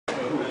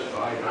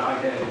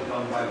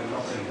down by the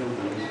Notting Hill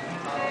Blues.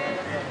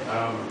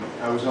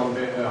 I was on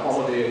a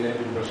holiday in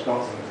Edinburgh,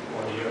 Scotland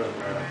 1 year.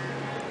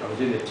 I was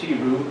in the tea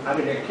room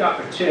having a cup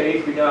of tea,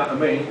 if you know what I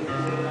mean.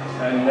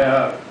 And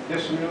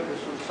this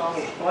song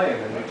was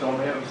playing, and they told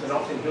me it was the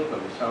Notting Hill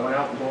Blues. So I went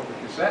out and bought the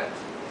cassette.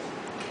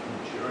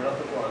 And sure enough,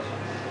 it was.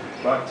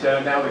 But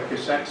now the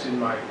cassette's in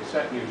my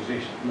cassette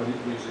museum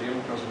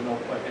because we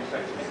don't play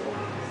cassettes anymore.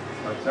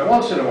 But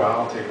once in a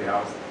while, I'll take it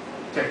out,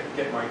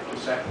 get my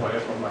cassette player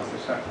from my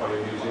cassette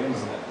player museum and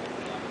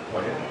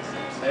play it.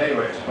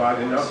 Anyway, it's by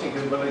the Notting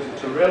Hill Blues.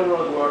 It's a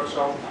railroad work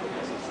song.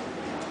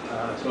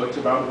 So it's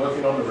about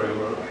working on the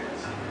railroad.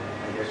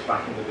 I guess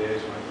back in the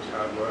days when it was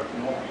hard work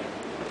and all.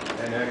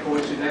 And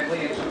coincidentally,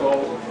 it's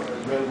called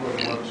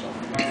Railroad Work Song.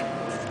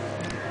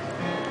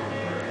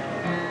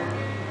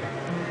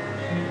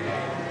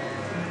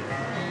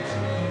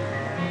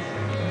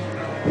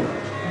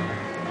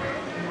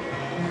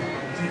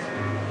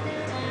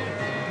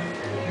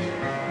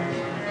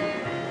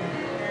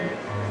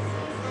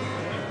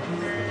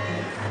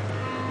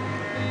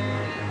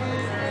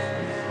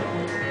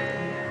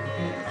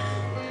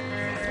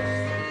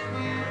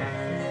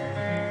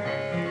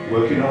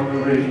 Working on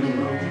the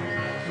railroad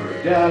for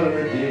 $1 a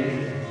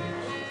day.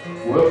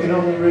 Working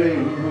on the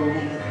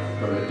railroad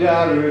for $1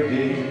 a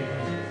day.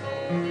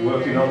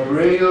 Working on the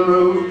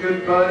railroad,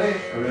 good buddy,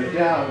 for $1 a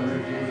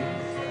day.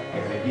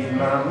 Gotta get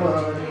my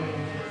money,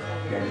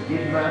 gotta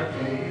get my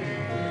pay.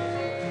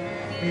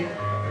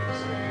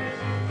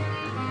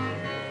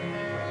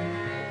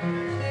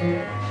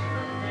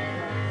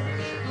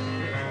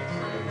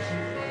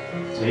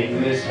 Take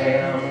this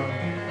hammer,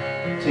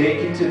 take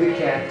it to the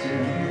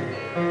captain.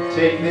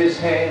 Take this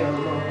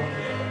hammer,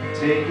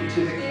 take it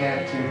to the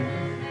captain.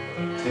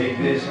 Take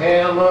this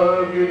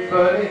hammer, good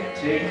buddy,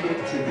 take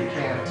it to the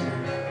captain.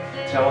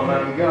 Tell him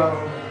I'm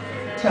gone,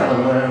 tell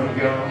him I'm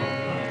gone.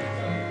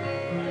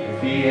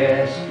 If he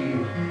asks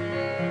you,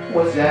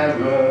 was that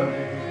right?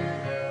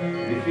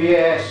 If he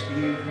asks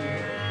you,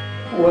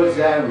 was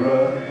that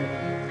right?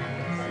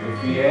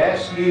 If he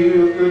asks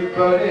you, good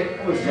buddy,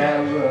 was that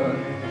right?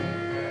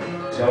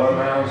 Tell him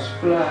I was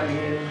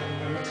flying,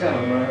 tell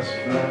him I was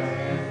flying.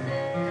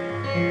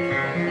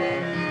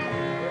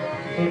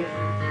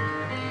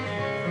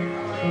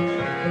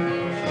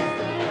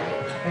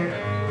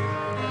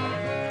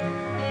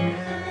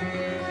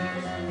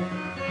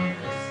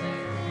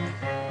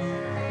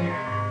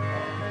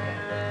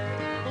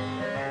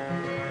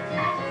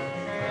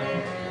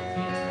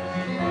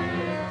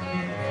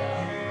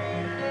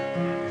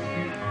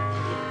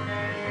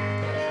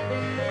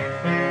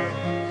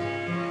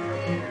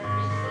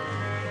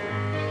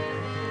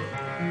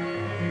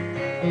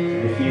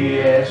 If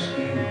he asks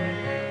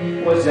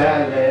you, was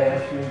I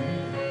laughing?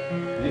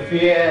 If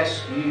he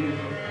asks you,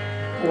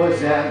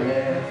 was I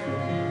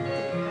laughing?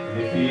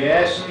 If he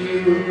asks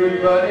you,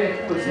 good buddy,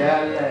 was I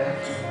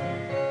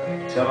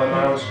laughing? Tell him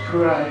I was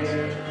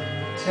crying,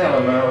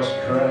 tell him I was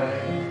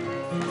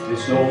crying.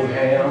 This old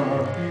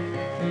hammer,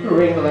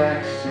 ring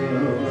like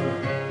silver.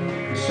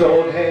 This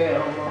old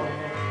hammer,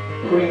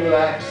 ring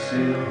like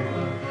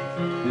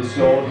silver. This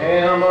old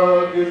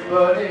hammer, good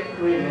buddy,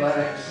 ring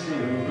like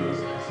silver.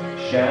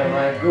 Shine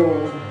like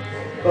gold,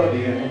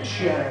 buddy, and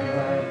shine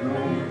like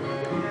gold.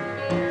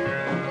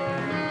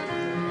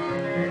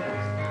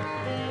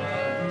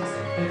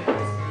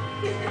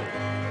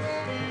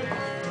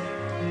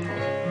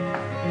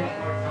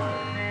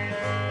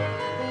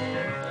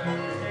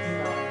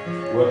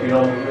 Working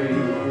on the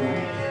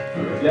railroad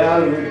for $1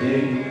 a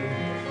day.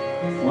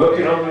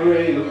 Working on the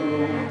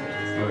railroad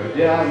for $1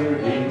 a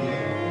day.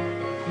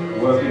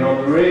 Working on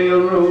the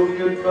railroad,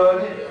 good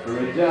buddy, for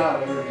 $1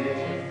 a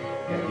day.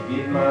 Gotta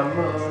get my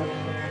money,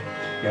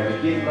 gotta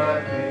get my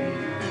pay.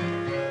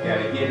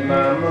 Gotta get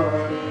my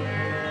money,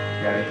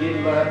 gotta get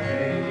my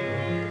pay.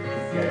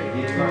 Gotta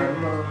get my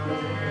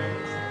money,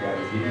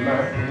 gotta get my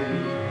pay.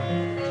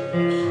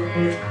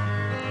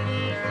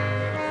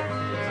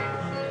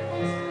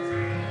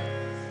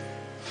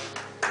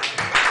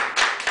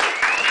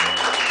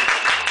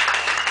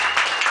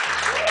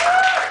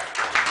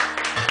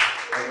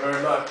 Thank you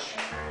very much.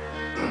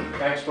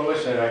 Thanks for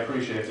listening, I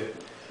appreciate it.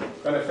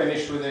 I'm going to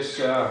finish with this,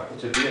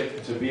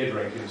 it's a beer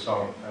drinking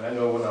song, and I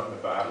know we're not in a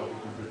bar, but we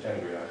can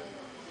pretend we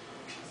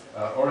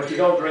are. Or if you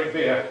don't drink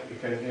beer, you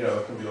can,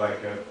 it can be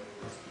like a,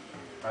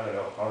 I don't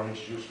know,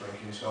 orange juice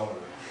drinking song,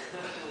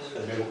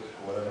 or milk,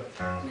 or whatever.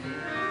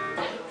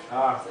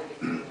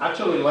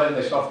 Actually learned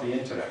this off the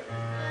internet.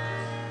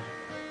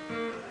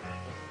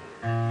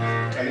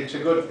 And it's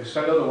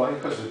another one,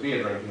 because it's a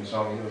beer drinking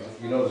song,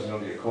 you know there's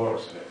only a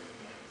chorus in it.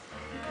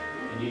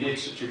 And you did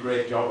such a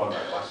great job on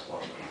that last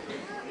one.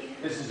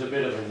 This is a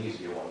bit of an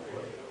easier one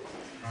for you.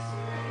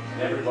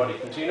 And everybody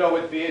can,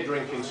 with beer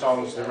drinking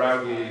songs, the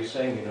louder you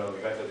sing, the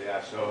better they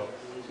are. So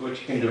see what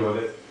you can do with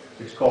it.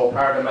 It's called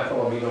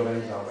Paramethylamino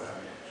benzoate.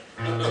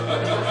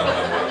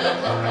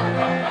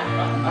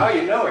 Oh,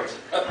 you know it.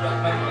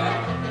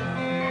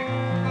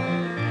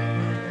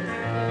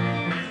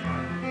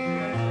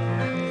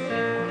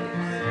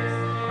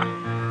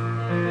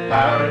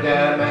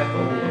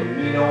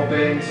 Paramethylamino amino,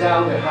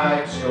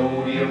 benzaldehyde,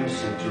 sodium,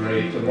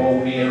 citrate,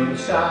 ammonium,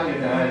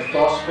 cyanide,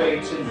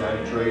 phosphates and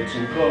nitrates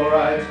and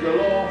chlorides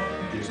galore.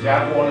 Just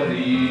have one of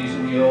these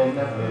and you'll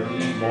never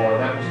need more.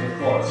 That was the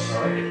chorus,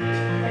 right?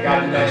 I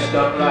got messed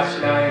up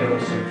last night on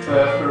some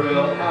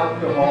furfuryl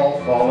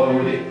alcohol,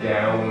 followed it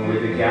down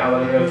with a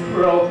gallon of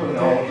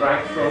propanol,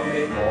 drank from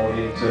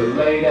mid-morning till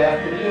late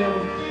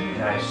afternoon,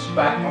 and I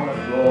spat on the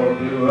floor and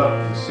blew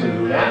up the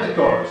saloon. And the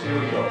chorus, here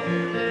we go.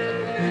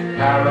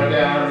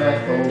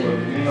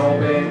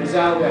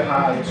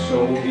 Paradomethylamminobenzaldehyde,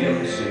 sodium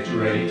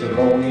citrate,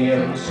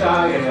 ammonium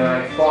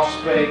cyanide,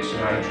 phosphates,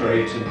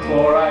 nitrates, and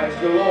chlorides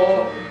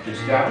galore.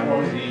 Just have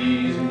one of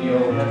these and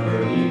you'll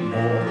never need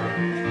more.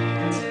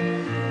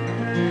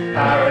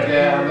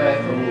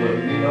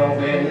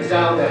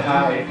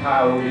 Paradomethylamminobenzaldehyde,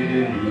 powdered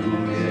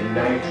aluminum,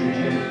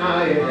 nitrogen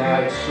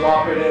iodide,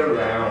 swap it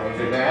around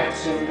and add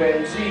some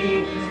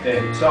benzene,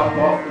 then top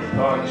off the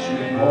punch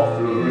with more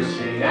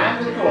fluorescein.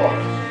 And the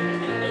chorus.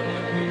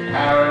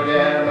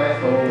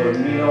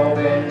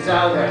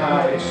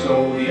 Paradomethylamminobenzaldehyde,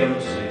 sodium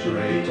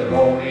citrate,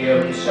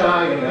 ammonium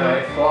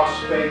cyanide,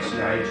 phosphates,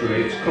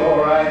 nitrates,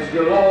 chlorides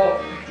galore.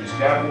 Just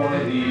have one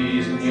of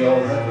these and you'll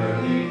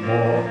never need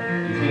more.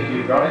 You think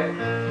you've got it?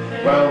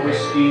 Well,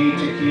 whiskey,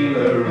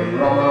 tequila, and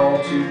rum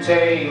all to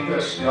tame. The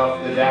stuff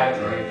that I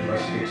drink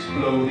must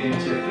explode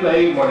into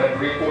flame. When I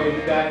drink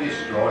wind, I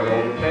destroy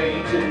all the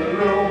paint in the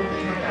room. I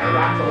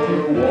rattle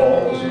the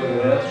walls with an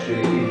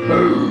earth-shaking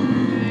boom.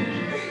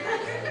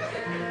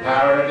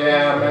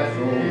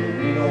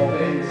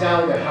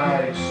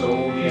 Paradomethylamminobenzaldehyde,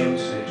 sodium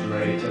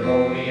citrate,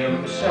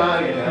 ammonium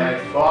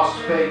cyanide,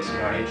 phosphates,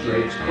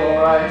 nitrates,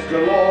 chlorides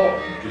galore.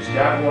 Just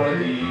have one of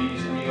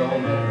these and you'll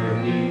never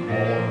need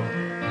more.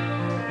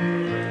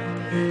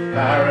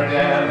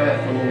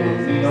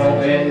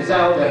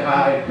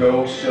 Paradomethylamminobenzaldehyde,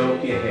 go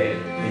soak your head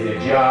in a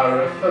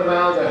jar of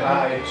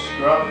formaldehyde,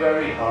 scrub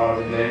very hard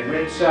and then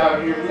rinse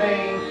out your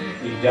mane.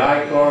 You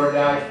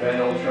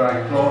dichlordiphenyl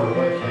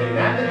trichloroethane.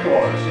 And the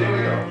chorus, here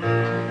we go.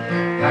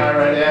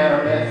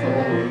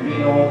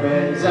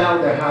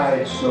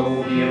 Paradomethylamminobenzaldehyde,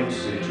 sodium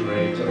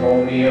citrate,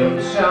 ammonium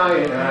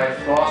cyanide,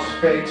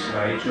 phosphates,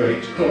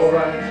 nitrates,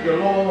 chlorides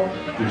galore.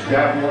 Just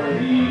have one of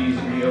these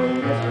and you'll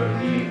never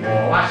need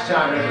more. Last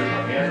time,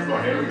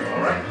 everybody. Here we go.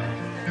 All right.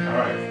 All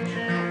right.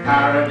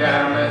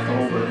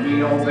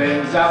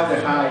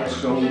 Paradomethylamminobenzaldehyde,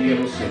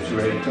 sodium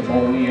citrate,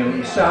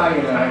 ammonium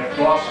cyanide,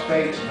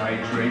 phosphates,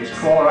 nitrates,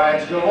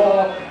 chlorides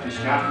galore.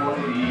 Just have one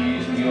of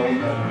these and you'll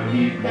never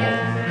need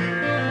more.